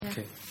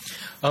Okay.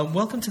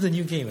 Welcome to The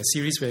New Game, a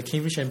series where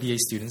Cambridge MBA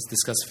students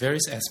discuss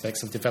various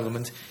aspects of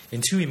development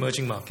in two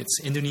emerging markets,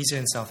 Indonesia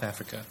and South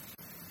Africa.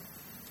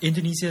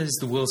 Indonesia is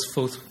the world's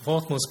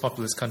fourth most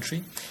populous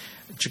country.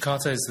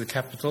 Jakarta is the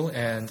capital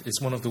and is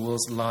one of the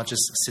world's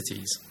largest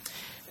cities.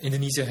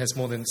 Indonesia has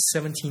more than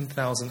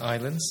 17,000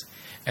 islands,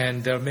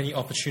 and there are many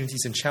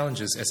opportunities and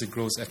challenges as it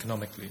grows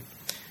economically.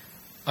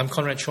 I'm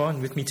Conrad Chua,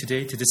 and with me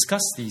today to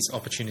discuss these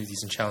opportunities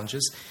and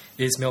challenges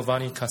is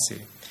Melvany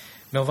Kasih.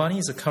 Melvany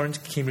is a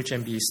current Cambridge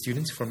MBA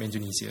student from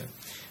Indonesia.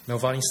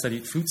 Melvany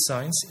studied food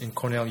science in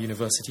Cornell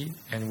University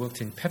and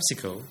worked in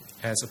PepsiCo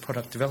as a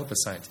product developer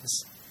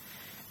scientist.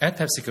 At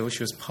PepsiCo,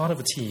 she was part of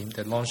a team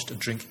that launched a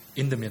drink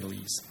in the Middle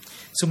East.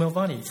 So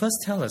Melvany, first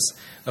tell us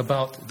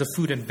about the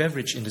food and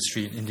beverage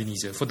industry in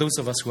Indonesia, for those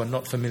of us who are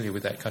not familiar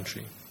with that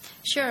country.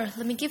 Sure.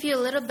 Let me give you a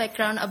little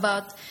background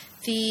about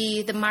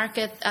the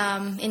market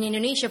in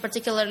Indonesia,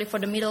 particularly for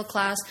the middle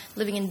class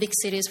living in big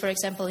cities, for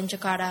example, in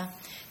Jakarta.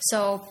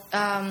 So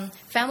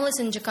families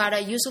in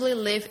Jakarta usually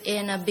live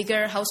in a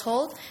bigger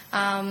household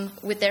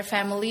with their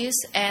families,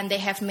 and they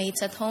have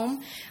maids at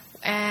home.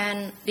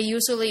 And they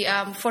usually,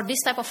 for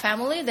this type of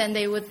family, then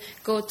they would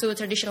go to a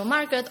traditional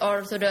market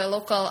or to the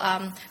local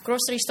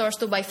grocery stores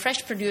to buy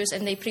fresh produce,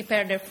 and they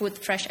prepare their food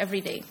fresh every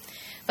day.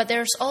 But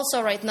there's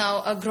also right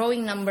now a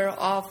growing number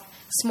of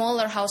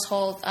smaller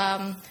households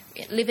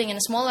living in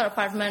a smaller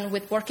apartment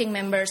with working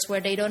members where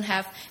they don't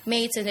have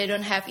maids and they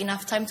don't have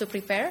enough time to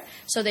prepare.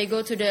 So they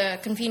go to the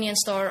convenience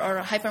store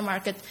or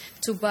hypermarket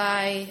to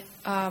buy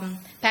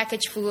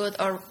packaged food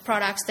or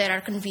products that are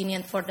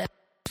convenient for them.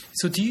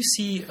 So do you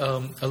see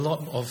a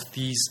lot of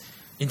these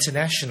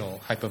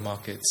international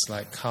hypermarkets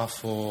like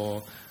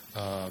Carrefour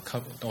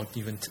or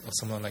even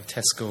someone like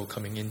Tesco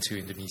coming into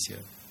Indonesia?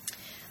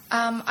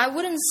 I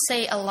wouldn't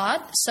say a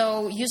lot.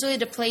 So usually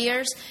the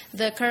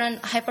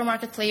current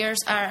hypermarket players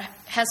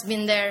has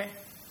been there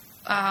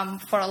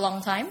for a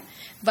long time.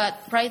 But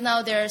right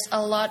now there's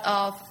a lot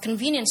of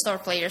convenience store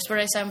players. For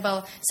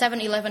example,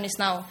 7-Eleven is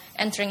now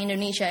entering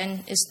Indonesia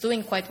and is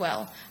doing quite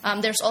well.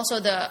 There's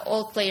also the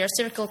old player,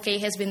 Circle K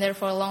has been there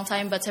for a long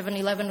time, but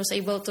 7-Eleven was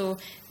able to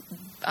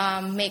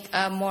make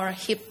a more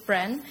hip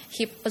brand,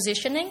 hip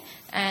positioning.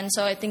 And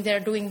so I think they're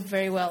doing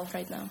very well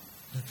right now.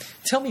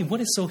 Tell me, what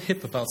is so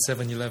hip about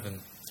 7-Eleven?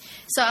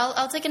 So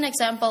I'll take an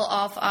example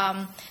of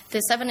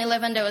the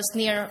 7-Eleven that was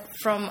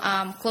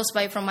close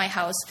by from my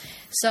house.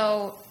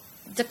 So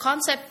the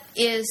concept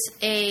is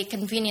a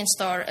convenience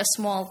store, a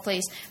small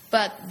place,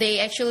 but they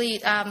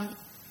actually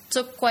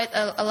took quite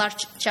a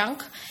large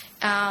chunk,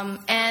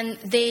 and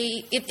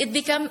it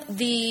became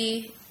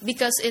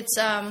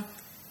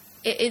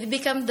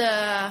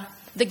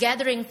the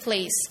gathering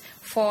place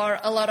for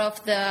a lot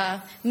of the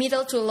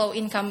middle to low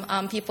income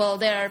people.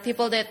 There are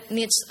people that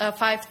needs a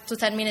 5 to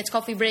 10 minutes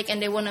coffee break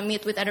and they want to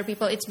meet with other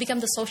people. It's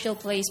become the social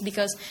place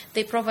because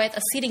they provide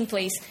a seating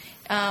place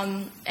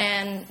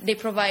and they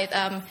provide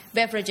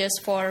beverages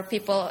for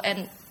people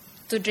and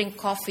to drink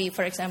coffee,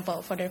 for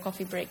example, for their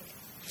coffee break.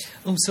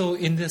 Oh, so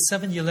in the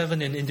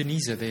 7-Eleven in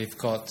Indonesia, they've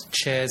got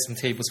chairs and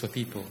tables for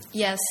people.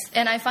 Yes,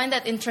 and I find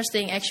that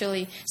interesting,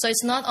 actually. So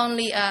it's not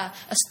only a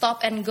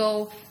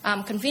stop-and-go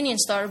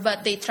convenience store,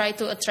 but they try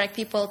to attract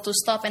people to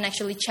stop and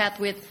actually chat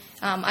with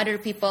other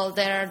people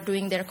that are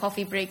doing their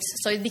coffee breaks.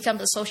 So it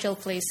becomes a social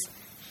place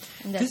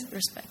in that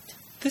respect.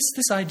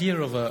 This idea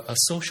of a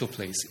social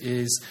place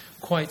is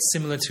quite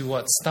similar to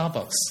what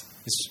Starbucks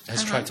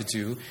has tried to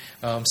do.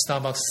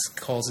 Starbucks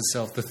calls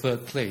itself the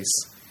third place.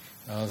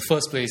 The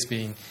first place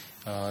being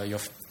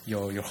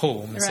your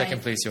home, the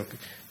second place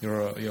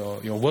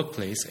your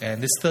workplace,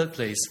 and this third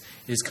place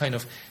is kind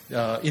of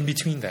in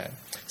between that.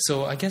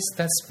 So I guess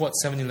that's what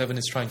 7-Eleven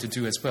is trying to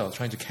do as well,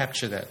 trying to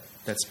capture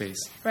that space.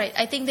 Right.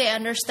 I think they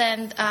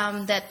understand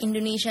that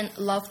Indonesians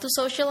love to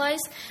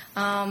socialize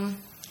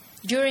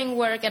during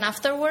work and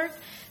after work.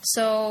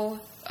 So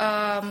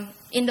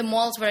in the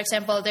malls, for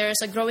example,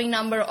 there's a growing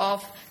number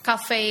of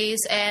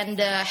cafes and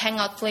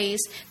hangout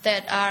places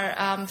that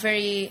are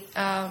very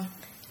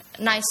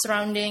nice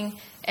surrounding,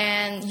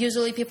 and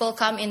usually people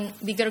come in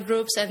bigger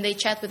groups and they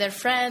chat with their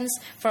friends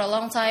for a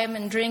long time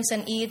and drinks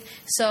and eat.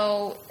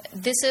 So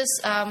this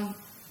is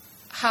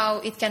how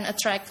it can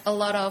attract a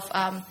lot of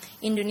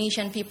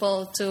Indonesian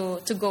people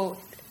to go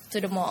to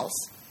the malls.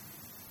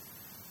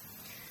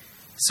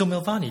 So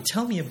Melvany,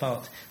 tell me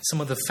about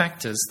some of the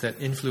factors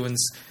that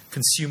influence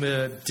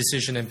consumer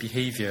decision and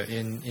behavior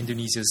in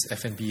Indonesia's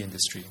F&B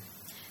industry.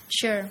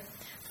 Sure.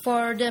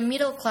 For the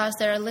middle class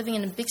that are living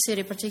in a big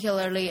city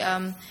particularly,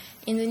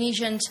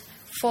 Indonesians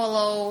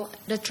follow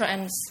the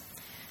trends.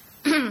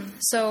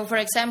 So, for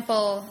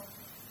example,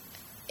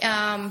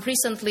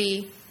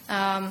 recently,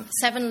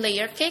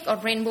 7-layer cake or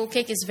rainbow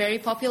cake is very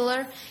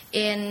popular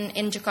in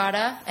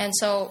Jakarta. And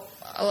so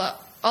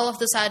all of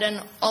a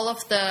sudden, all of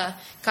the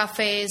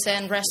cafes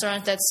and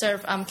restaurants that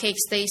serve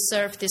cakes, they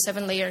serve the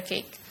 7-layer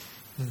cake.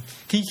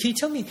 Can you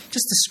tell me,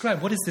 just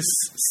describe, what is this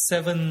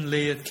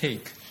 7-layered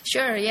cake?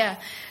 Sure, yeah.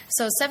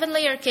 So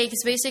 7-layer cake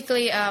is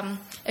basically a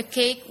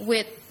cake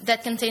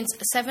that contains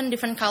 7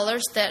 different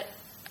colors that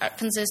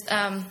consist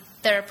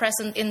that are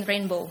present in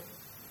rainbow.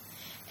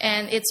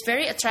 And it's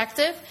very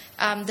attractive.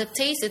 The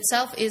taste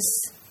itself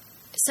is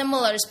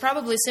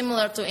probably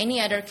similar to any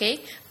other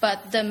cake,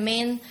 but the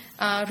main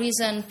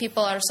reason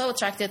people are so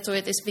attracted to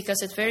it is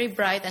because it's very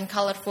bright and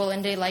colorful,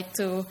 and they like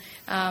to,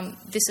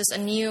 this is a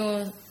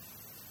new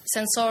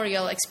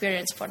sensorial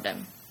experience for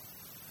them.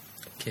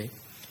 Okay.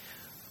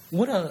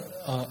 What are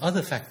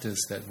other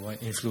factors that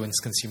might influence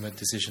consumer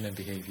decision and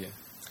behavior?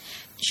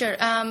 Sure.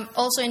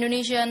 Also,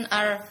 Indonesians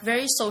are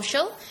very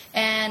social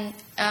and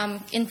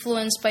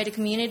influenced by the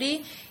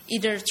community,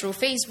 either through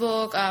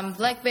Facebook,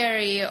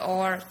 BlackBerry,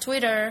 or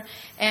Twitter,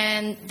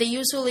 and they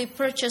usually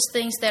purchase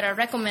things that are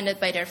recommended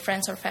by their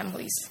friends or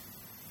families.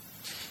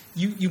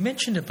 You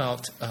mentioned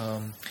about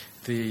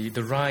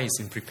the rise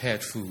in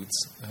prepared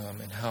foods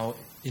and how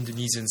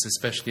Indonesians,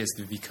 especially as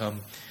they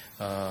become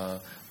a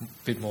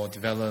bit more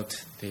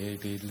developed, they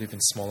live in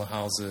smaller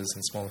houses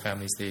and smaller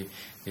families, they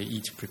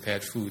eat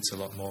prepared foods a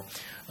lot more.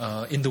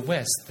 In the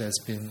West, there's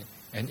been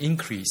an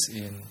increase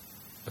in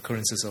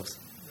occurrences of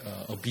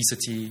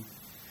obesity,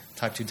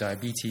 type 2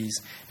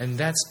 diabetes, and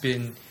there's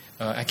been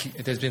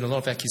a lot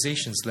of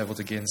accusations leveled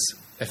against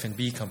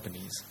F&B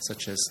companies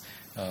such as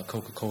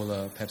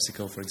Coca-Cola,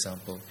 PepsiCo, for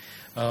example.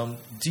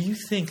 Do you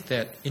think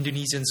that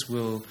Indonesians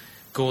will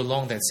go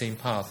along that same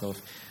path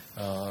of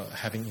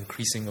having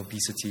increasing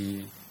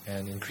obesity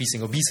and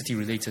increasing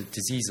obesity-related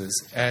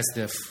diseases as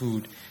their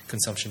food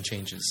consumption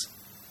changes?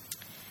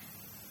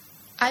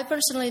 I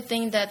personally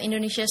think that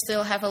Indonesia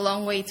still have a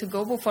long way to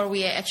go before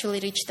we actually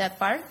reach that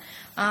part.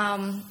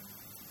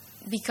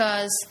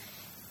 Because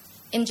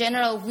in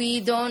general, we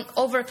don't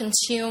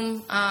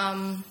overconsume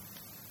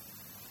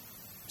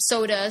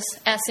sodas,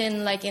 as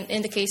in like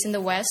in the case in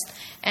the West.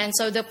 And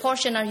so the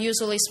portion are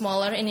usually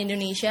smaller in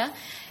Indonesia.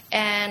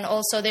 And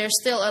also there's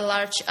still a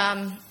large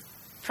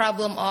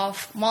problem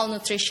of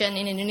malnutrition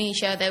in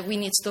Indonesia that we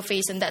need to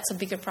face, and that's a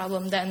bigger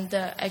problem than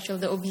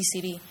the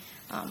obesity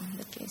in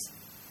that case.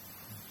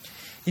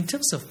 In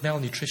terms of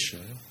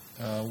malnutrition,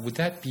 would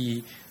that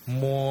be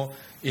more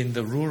in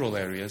the rural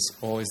areas,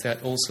 or is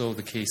that also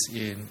the case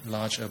in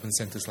large urban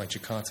centers like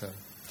Jakarta?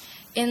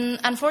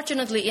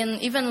 Unfortunately, in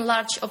even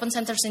large open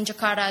centers in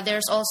Jakarta,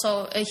 there's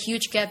also a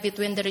huge gap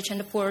between the rich and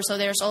the poor. So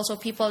there's also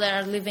people that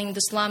are living in the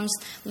slums,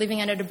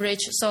 living under the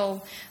bridge.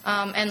 So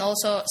and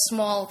also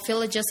small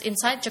villages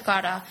inside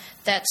Jakarta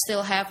that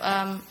still have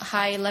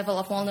high level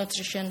of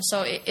malnutrition.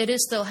 So it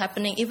is still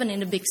happening even in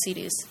the big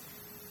cities.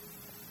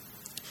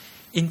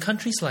 In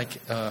countries like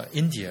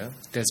India,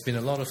 there's been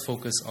a lot of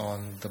focus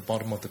on the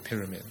bottom of the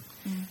pyramid,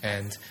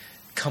 and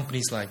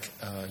companies like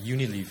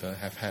Unilever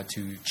have had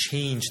to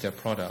change their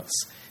products,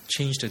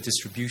 change their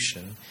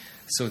distribution,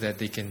 so that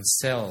they can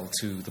sell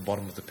to the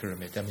bottom of the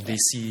pyramid. I mean, they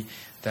see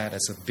that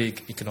as a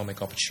big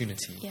economic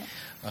opportunity.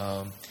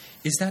 Yeah.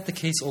 Is that the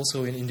case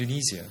also in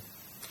Indonesia?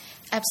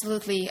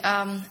 Absolutely.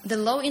 The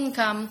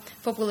low-income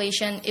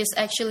population is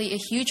actually a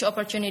huge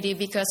opportunity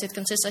because it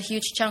consists of a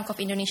huge chunk of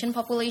Indonesian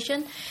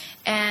population.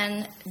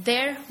 And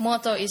their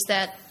motto is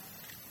that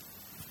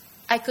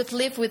I could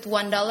live with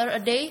 $1 a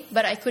day,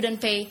 but I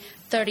couldn't pay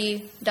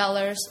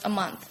 $30 a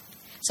month.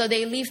 So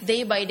they live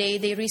day by day.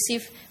 They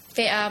receive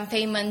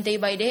payment day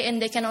by day,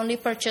 and they can only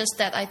purchase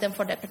that item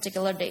for that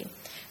particular day.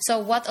 So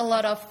what a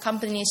lot of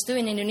companies do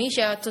in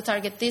Indonesia to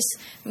target this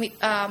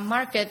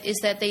market is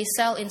that they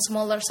sell in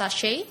smaller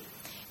sachet.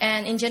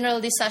 And in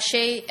general, this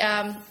sachet,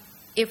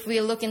 if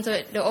we look into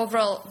it, the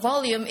overall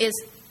volume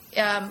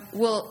has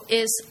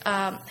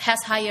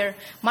higher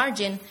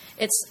margin.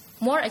 It's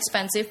more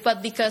expensive,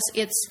 but because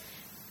it's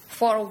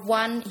for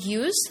one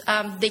use,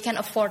 they can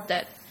afford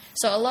that.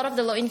 So a lot of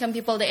the low-income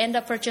people, they end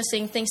up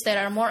purchasing things that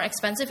are more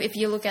expensive if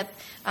you look at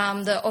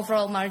the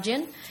overall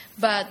margin,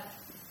 but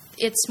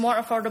it's more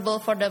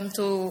affordable for them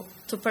to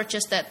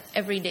purchase that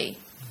every day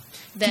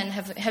than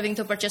having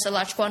to purchase a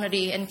large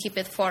quantity and keep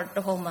it for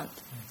the whole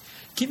month.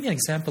 Give me an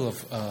example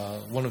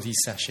of one of these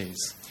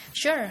sachets.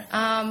 Sure.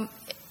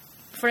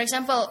 For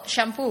example,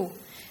 shampoo.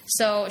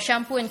 So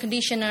shampoo and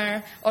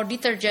conditioner or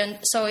detergent.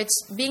 So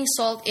it's being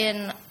sold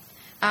in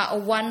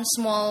one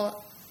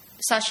small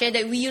sachet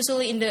that we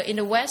usually in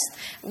the West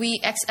we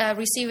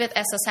receive it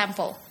as a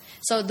sample.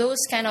 So those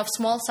kind of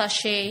small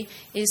sachet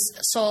is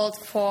sold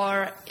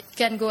it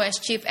can go as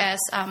cheap as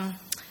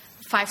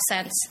 5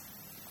 cents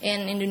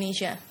in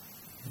Indonesia.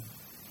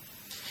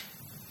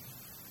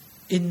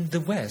 In the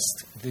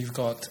West, they've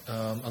got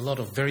a lot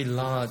of very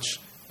large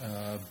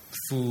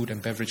food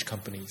and beverage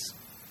companies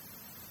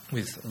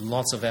with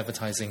lots of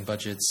advertising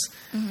budgets.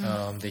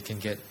 Mm-hmm. They can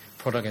get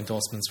product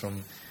endorsements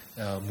from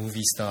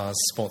movie stars,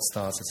 sports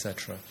stars,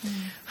 etc.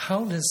 Mm-hmm.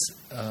 How does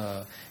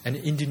an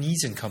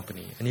Indonesian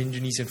company, an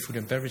Indonesian food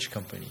and beverage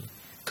company,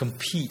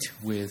 compete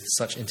with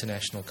such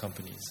international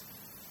companies?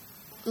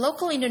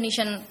 Local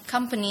Indonesian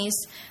companies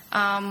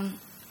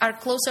are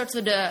closer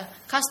to the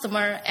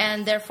customer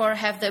and therefore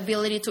have the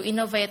ability to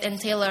innovate and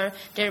tailor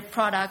their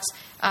products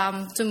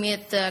to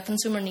meet the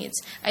consumer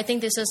needs. I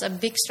think this is a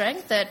big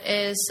strength that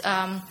is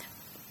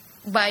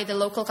by the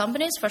local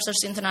companies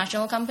versus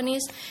international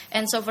companies.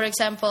 And so, for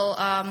example,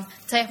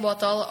 teh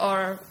botol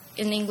or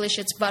in English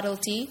it's bottle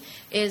tea.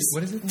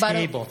 What is it?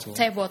 Tea bottle.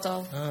 Tea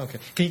bottle. Oh, okay.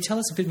 Can you tell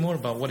us a bit more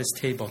about what is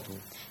tea bottle?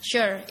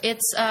 Sure.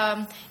 It's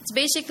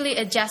basically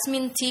a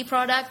jasmine tea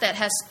product that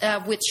has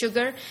with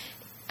sugar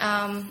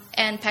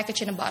and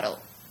packaged in a bottle.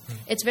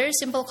 It's a very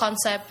simple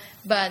concept,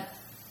 but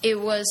it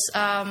was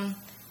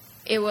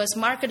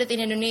marketed in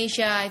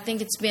Indonesia. I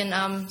think it's been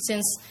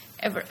since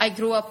ever. I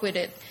grew up with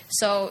it,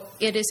 so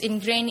it is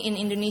ingrained in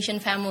Indonesian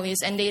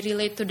families, and they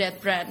relate to that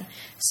brand.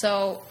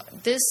 So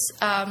this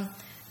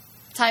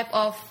type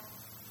of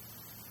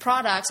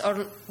products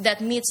or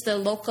that meets the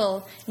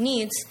local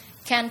needs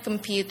can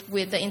compete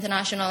with the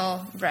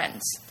international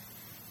brands.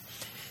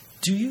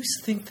 Do you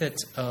think that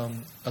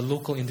a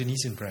local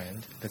Indonesian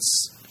brand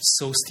that's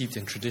so steeped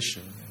in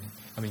tradition,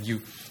 I mean,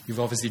 you've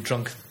obviously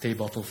drunk tea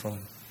bottle from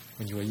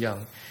when you were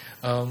young,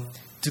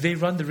 do they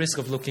run the risk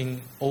of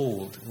looking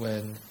old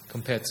when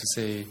compared to,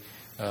 say,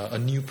 a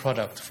new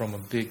product from a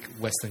big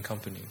Western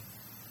company?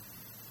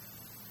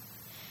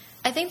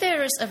 I think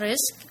there is a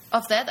risk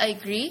of that, I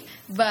agree.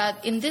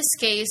 But in this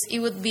case, it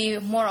would be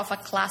more of a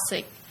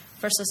classic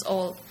versus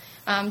old.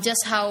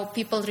 Just how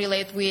people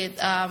relate with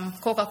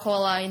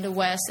Coca-Cola in the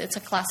West, it's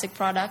a classic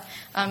product.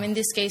 In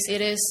this case,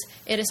 it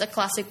is a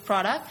classic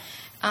product.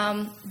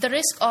 The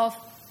risk of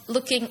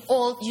looking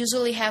old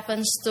usually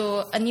happens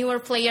to a newer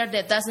player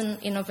that doesn't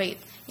innovate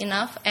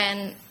enough,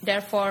 and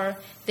therefore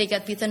they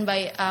get beaten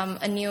by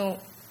a new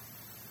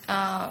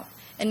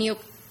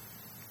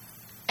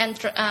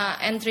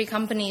entry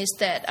companies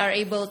that are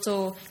able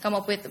to come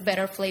up with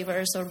better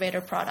flavors or better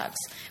products.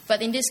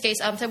 But in this case,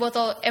 tea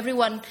bottle,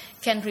 everyone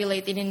can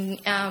relate.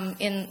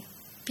 In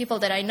people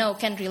that I know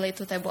can relate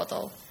to tea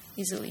bottle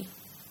easily.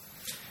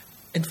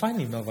 And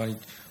finally, Melvany,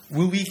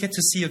 will we get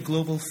to see a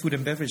global food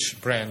and beverage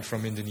brand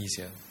from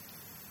Indonesia?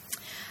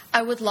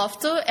 I would love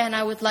to, and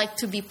I would like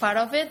to be part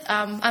of it.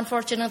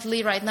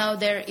 Unfortunately, right now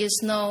there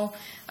is no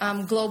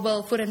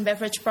global food and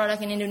beverage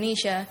product in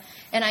Indonesia.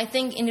 And I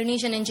think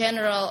Indonesian in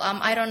general,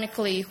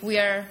 ironically, we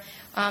are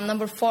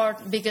number 4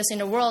 biggest in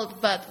the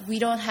world, but we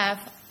don't have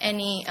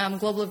any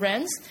global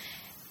brands.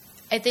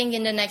 I think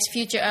in the next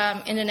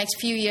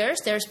few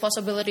years, there's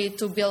possibility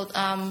to build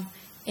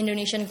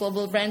Indonesian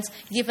global brands,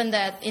 given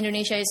that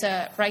Indonesia is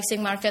a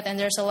rising market and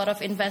there's a lot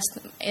of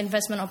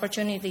investment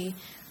opportunity.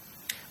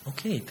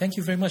 Okay, thank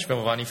you very much,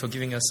 Melvany, for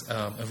giving us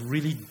a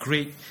really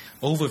great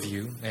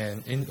overview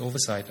and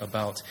oversight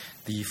about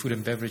the food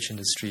and beverage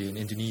industry in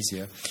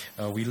Indonesia.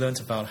 We learned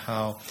about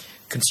how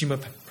consumer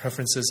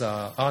preferences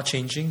are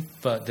changing,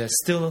 but there's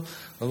still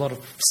a lot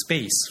of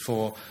space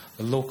for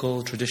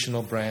local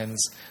traditional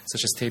brands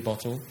such as tea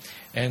bottle.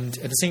 And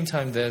at the same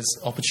time, there's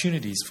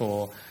opportunities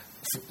for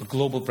a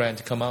global brand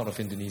to come out of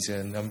Indonesia.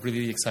 And I'm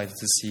really excited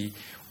to see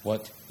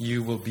what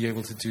you will be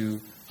able to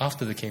do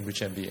after the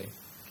Cambridge MBA.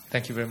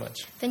 Thank you very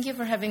much. Thank you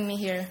for having me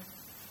here.